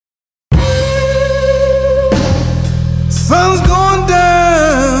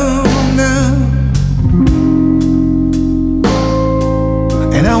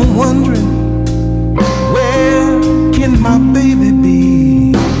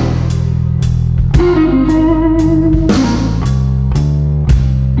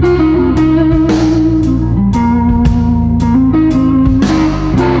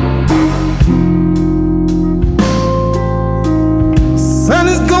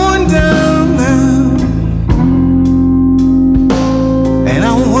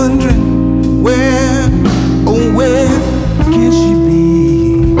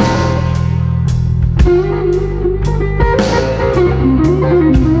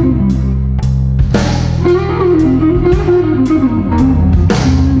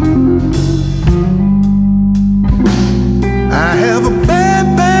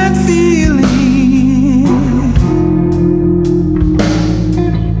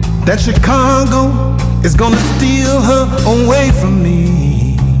that Chicago is gonna steal her away from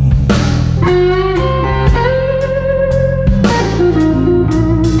me.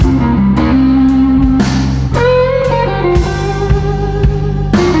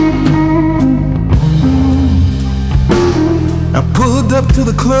 I pulled up to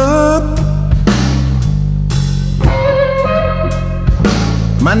the club.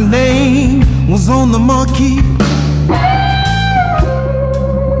 My name was on the marquee.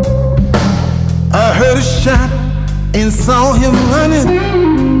 I heard a shot and saw him running.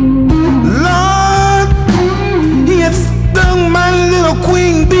 Lord, he had stung my little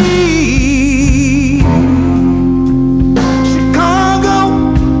queen bee. Chicago,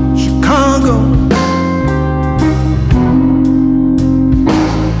 Chicago,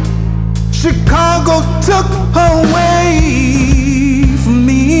 Chicago took her away from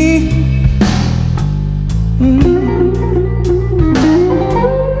me.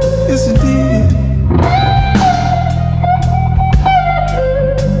 Yes, it did.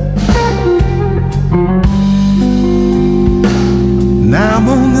 Now I'm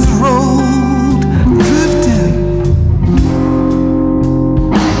on this road, drifting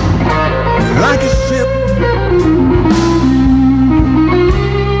like a ship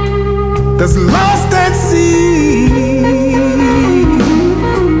that's lost at sea.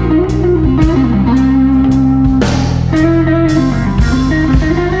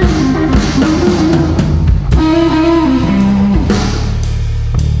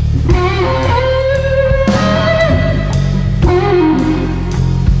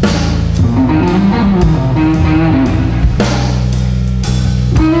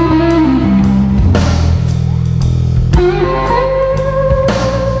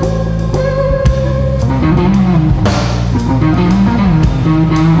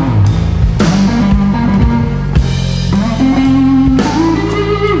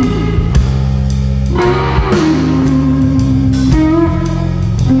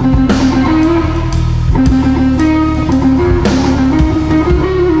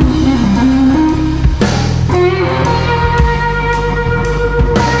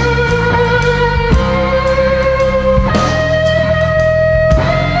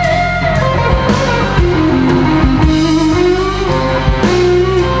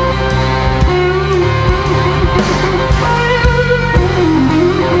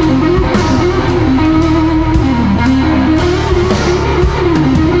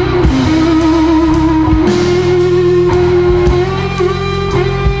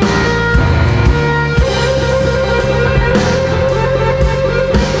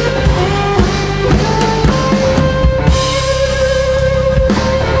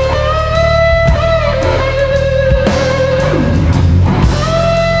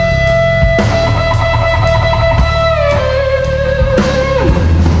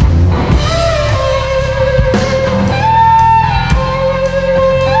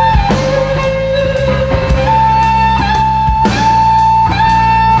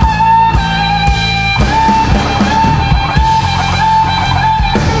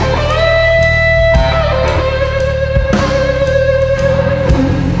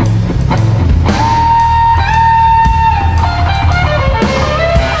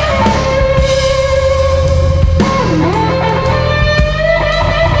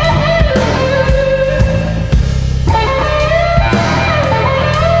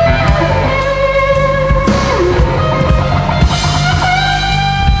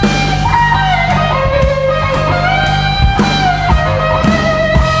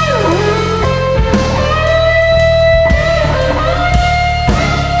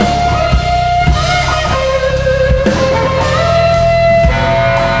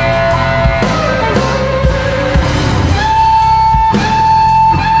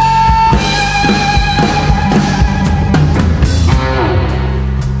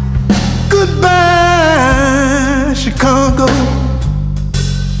 Chicago,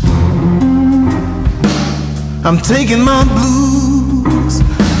 I'm taking my blues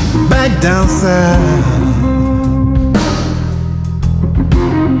back down south.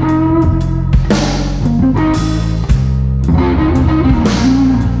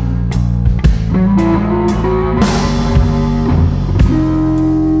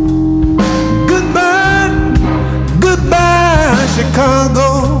 Goodbye, goodbye, Chicago,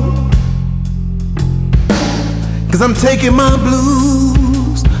 'cause I'm taking my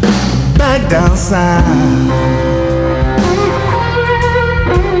blues back down south.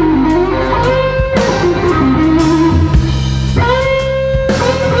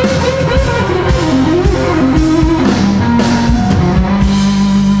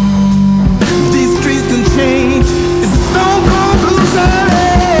 These streets can change. It's a stone cold blues.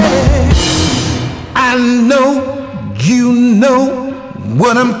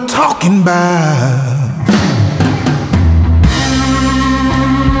 what I'm talking about.